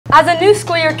As a new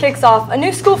school year kicks off, a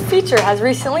new school feature has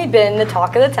recently been the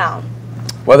talk of the town.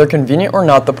 Whether convenient or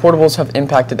not, the portables have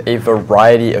impacted a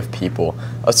variety of people,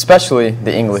 especially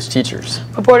the English teachers.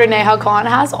 Reporter Neha Khan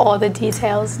has all the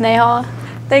details. Neha?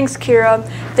 Thanks, Kira.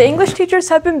 The English teachers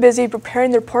have been busy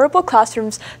preparing their portable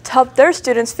classrooms to help their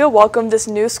students feel welcome this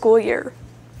new school year.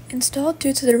 Installed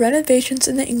due to the renovations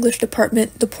in the English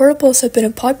department, the portables have been a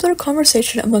popular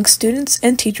conversation among students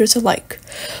and teachers alike.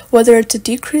 Whether it's a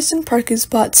decrease in parking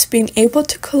spots, being able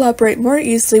to collaborate more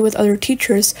easily with other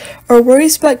teachers, or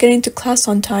worries about getting to class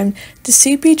on time, the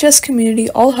CPHS community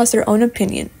all has their own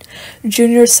opinion.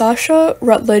 Junior Sasha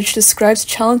Rutledge describes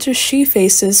challenges she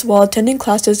faces while attending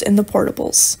classes in the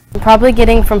portables. Probably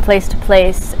getting from place to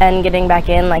place and getting back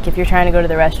in, like if you're trying to go to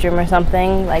the restroom or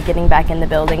something, like getting back in the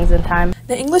buildings in time.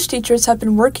 The English teachers have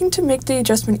been working to make the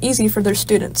adjustment easy for their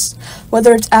students,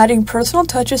 whether it's adding personal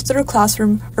touches to their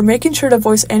classroom or making sure to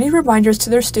voice any reminders to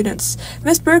their students.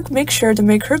 Ms. Burke makes sure to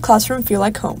make her classroom feel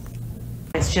like home.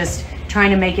 It's just trying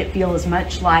to make it feel as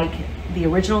much like the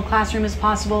original classroom as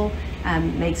possible.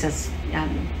 Makes us,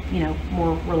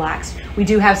 more relaxed. We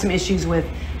do have some issues with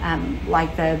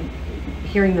like the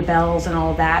hearing the bells and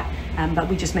all of that, but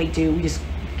we just make do. We just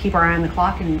keep our eye on the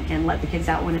clock and let the kids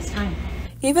out when it's time.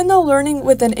 Even though learning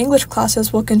within English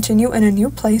classes will continue in a new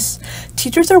place,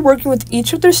 teachers are working with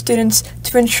each of their students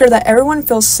to ensure that everyone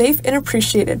feels safe and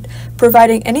appreciated,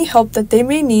 providing any help that they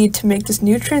may need to make this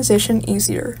new transition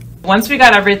easier. Once we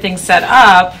got everything set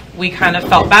up, we kind of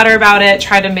felt better about it,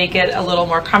 tried to make it a little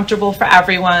more comfortable for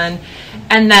everyone.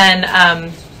 And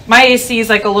then my AC is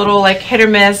like a little hit or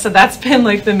miss, so that's been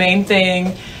like the main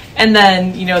thing. And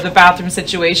then, the bathroom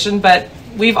situation, but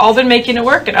we've all been making it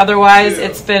work, and otherwise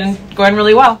it's been going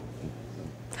really well.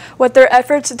 With their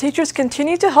efforts, the teachers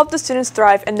continue to help the students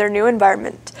thrive in their new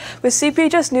environment. With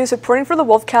CPHS News reporting for the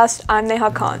Wolfcast, I'm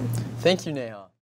Neha Khan. Thank you, Neha.